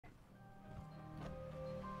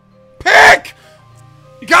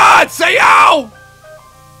God, say yo!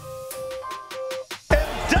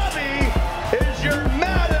 Dubby is your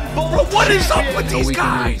Madden Bowl Bro, what is up champion. with these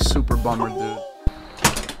guys? Super bummer, dude.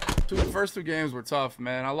 The first two games were tough,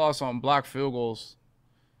 man. I lost on blocked field goals.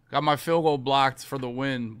 Got my field goal blocked for the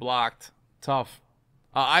win. Blocked. Tough.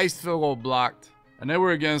 Iced field goal blocked. And they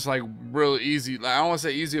were against, like, real easy. Like, I don't want to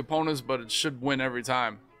say easy opponents, but it should win every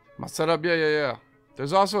time. My setup? Yeah.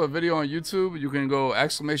 There's also a video on YouTube. You can go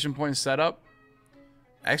 !setup.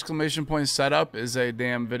 !setup is a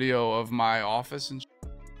damn video of my office and shit.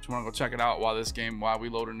 Just want to go check it out while we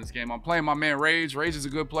load in this game. I'm playing my man Rage. Rage is a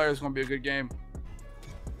good player. It's going to be a good game.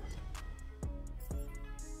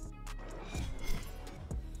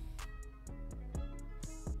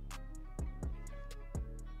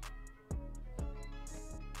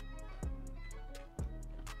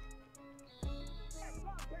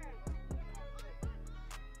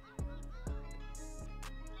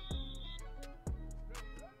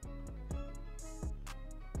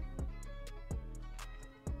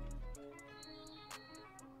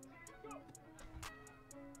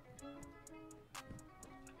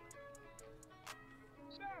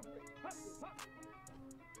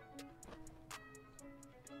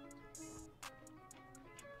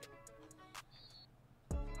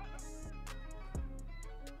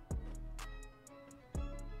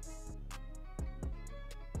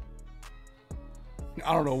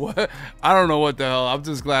 I don't know what the hell. I'm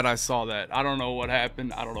just glad I saw that. I don't know what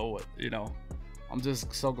happened. I don't know what, I'm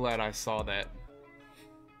just so glad I saw that.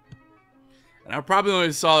 And I probably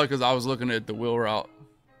only saw it because I was looking at the wheel route.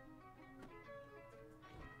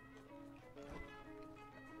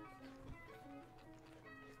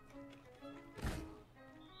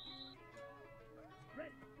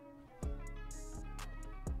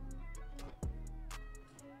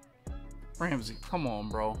 Ramsey, come on,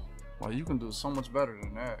 bro. Well, you can do so much better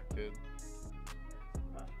than that, kid.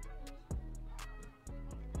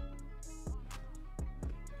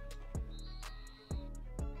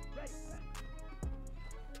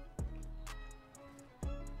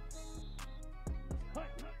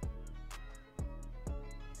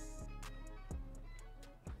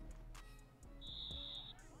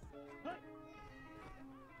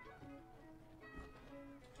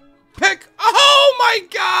 Pick! Oh my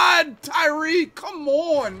God, Tyreek! Come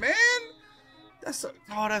on, man.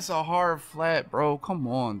 That's a hard flat, bro. Come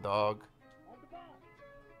on, dog.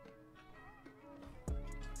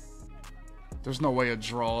 There's no way a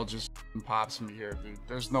draw just pops me here, dude.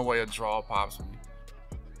 There's no way a draw pops me.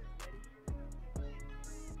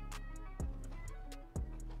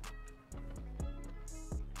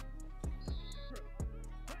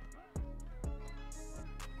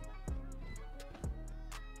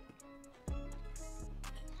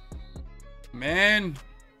 Man.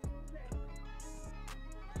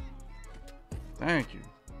 Thank you.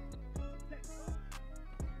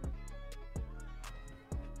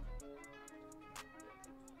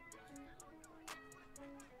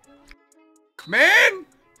 Man.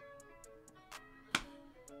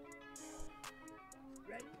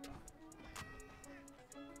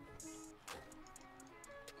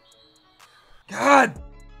 God.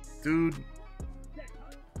 Dude.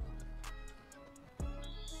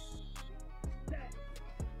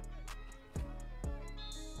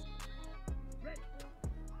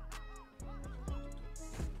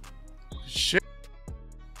 Shit.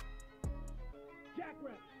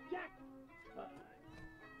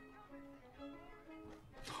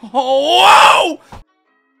 Oh, whoa!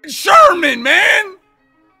 Sherman, man!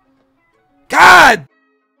 God!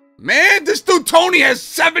 Man, this dude Tony has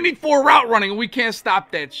 74 route running and we can't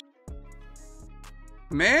stop that shit.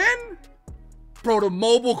 Man? Bro, the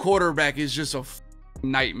mobile quarterback is just a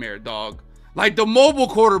nightmare, dog. Like, the mobile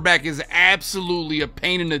quarterback is absolutely a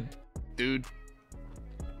pain in the dude.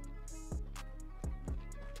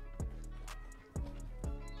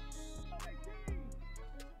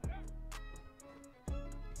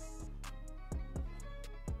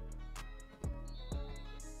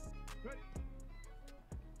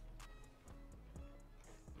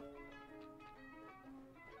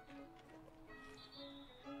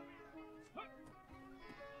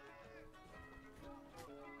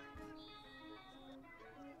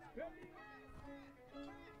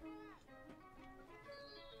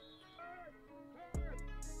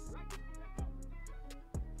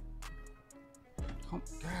 Oh,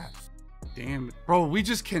 God damn it. Bro, we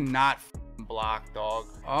just cannot block, dog.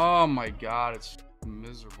 Oh my God, it's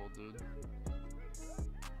miserable, dude.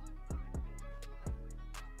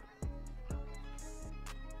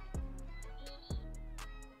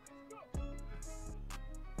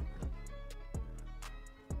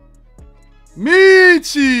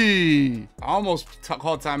 Michi! I almost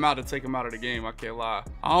called timeout to take him out of the game. I can't lie.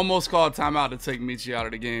 I almost called timeout to take Michi out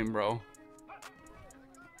of the game, bro.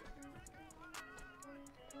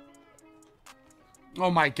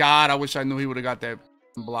 Oh my God, I wish I knew he would have got that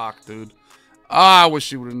block, dude. I wish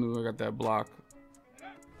he would have knew I got that block.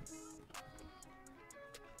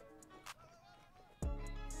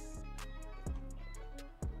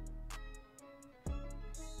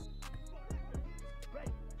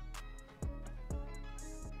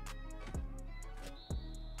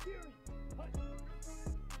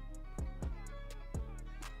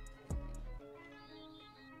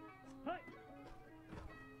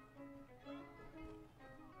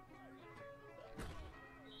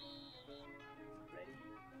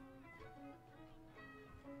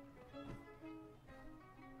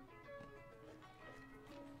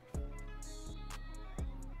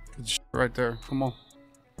 Good shit right there. Come on.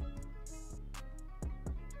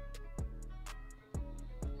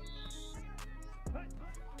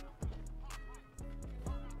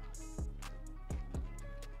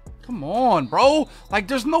 Come on, bro. Like,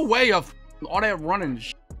 there's no way of all that running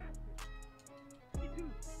shit.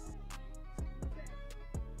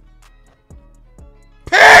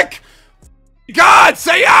 Pick! God,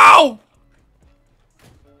 say ow!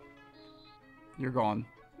 You're gone.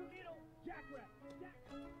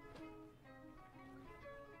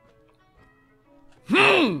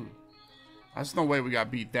 There's no way we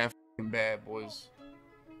got beat that fucking bad, boys.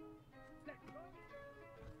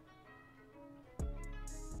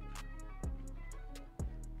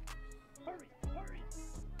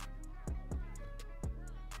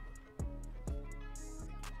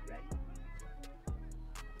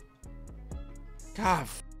 God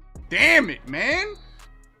damn it, man.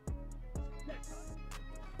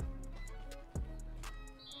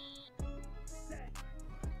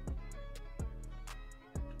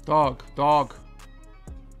 Dog.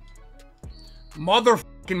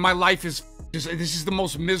 Motherfucking, my life is just, this is the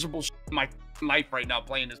most miserable shit in my life right now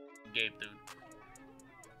playing this game, dude.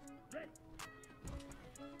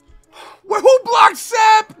 Who blocked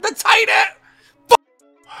Sap? The tight end?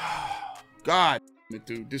 God damn it,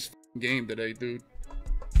 dude. This game today, dude.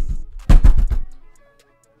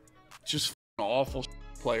 Just an awful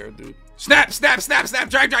player, dude. Snap,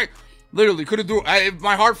 drag. Literally, could have do. If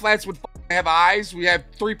my hard flats would have eyes, we have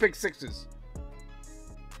 3 pick sixes.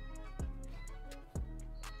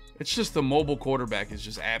 It's just the mobile quarterback is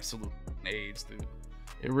just absolute AIDS, dude.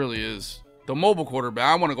 It really is. The mobile quarterback.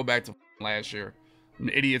 I want to go back to last year.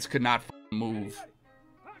 And idiots could not move.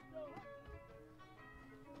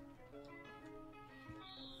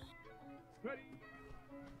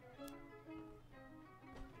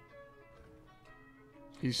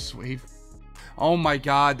 He's sweet. Oh my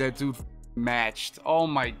God, that dude matched. Oh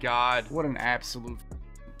my God, what an absolute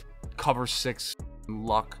cover 6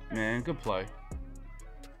 luck, man. Good play.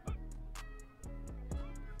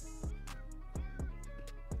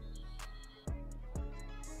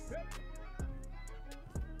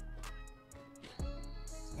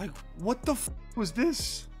 Like, what the f was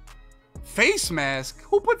this? Face mask?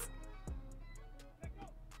 Who put?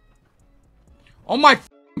 Oh my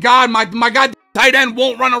God, my God. Tight end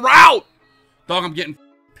won't run a route. Dog, I'm getting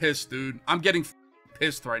pissed, dude. I'm getting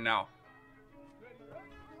pissed right now.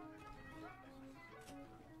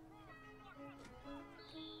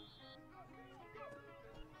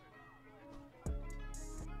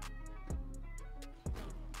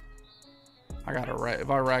 I got a rat. If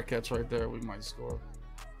I rat catch right there, we might score.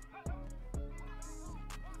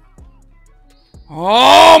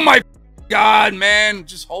 Oh my God, man.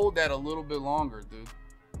 Just hold that a little bit longer, dude.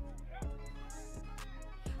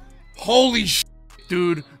 Holy shit,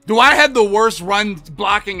 dude. Do I have the worst run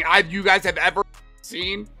blocking you guys have ever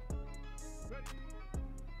seen?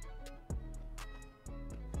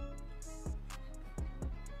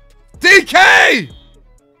 DK!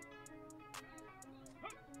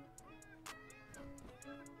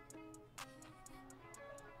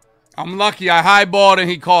 I'm lucky. I highballed and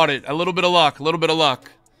he caught it. A little bit of luck.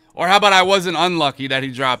 Or how about I wasn't unlucky that he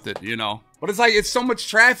dropped it, you know? But it's like, it's so much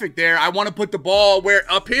traffic there. I want to put the ball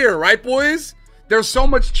up here, right, boys? There's so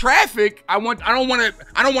much traffic. I don't want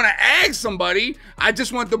to ag somebody. I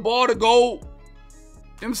just want the ball to go. You know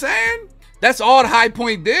what I'm saying? That's all High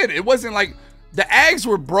Point did. It wasn't like the Ags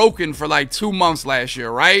were broken for like 2 months last year,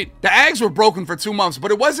 right? The Ags were broken for 2 months, but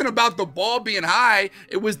it wasn't about the ball being high.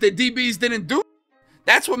 It was the DBs didn't do.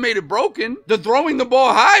 That's what made it broken. The throwing the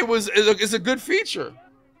ball high is a good feature.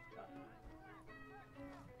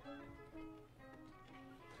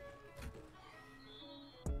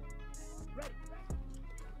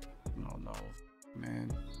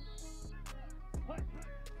 Man.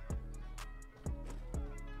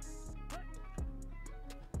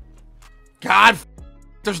 God,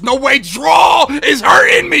 there's no way draw is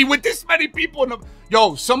hurting me with this many people in the...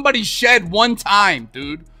 Yo, somebody shed one time,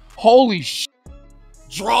 dude. Holy shit.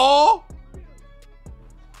 Draw?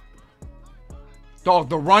 Dog,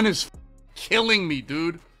 the run is killing me,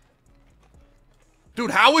 dude.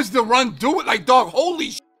 Dude, how is the run doing? Like, dog,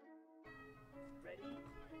 holy shit.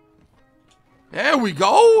 There we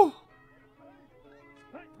go.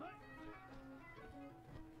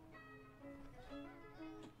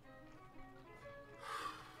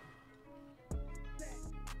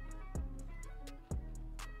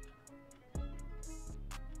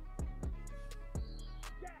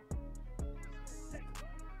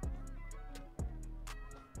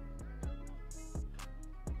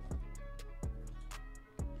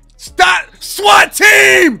 Stop! SWAT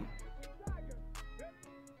team!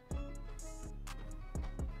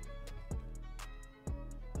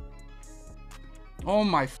 Oh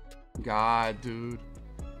my God, dude.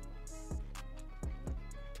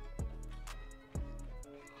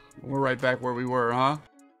 We're right back where we were, huh?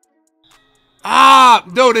 Ah,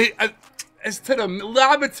 dude, it's to the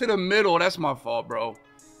lob it to the middle. That's my fault, bro.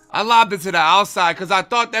 I lobbed it to the outside because I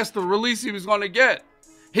thought that's the release he was gonna get.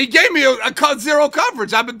 He gave me a cut zero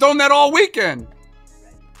coverage. I've been doing that all weekend.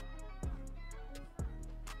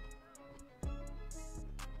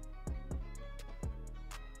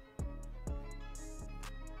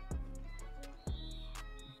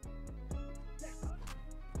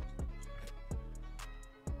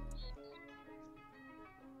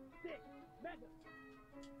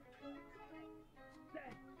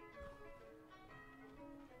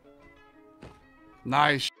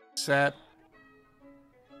 Nice set.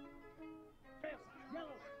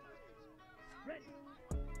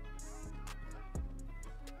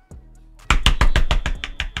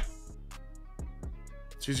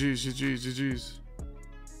 GG's.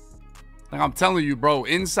 Like I'm telling you, bro,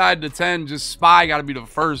 inside the 10, just Spy gotta be the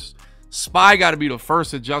first. Spy gotta be the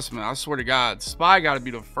first adjustment. I swear to God. Spy gotta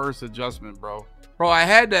be the first adjustment, bro. Bro, I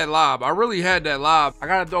had that lob. I really had that lob. I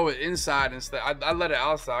gotta throw it inside instead. I let it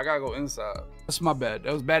outside. I gotta go inside. That's my bad.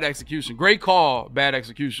 That was bad execution. Great call. Bad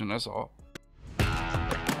execution. That's all.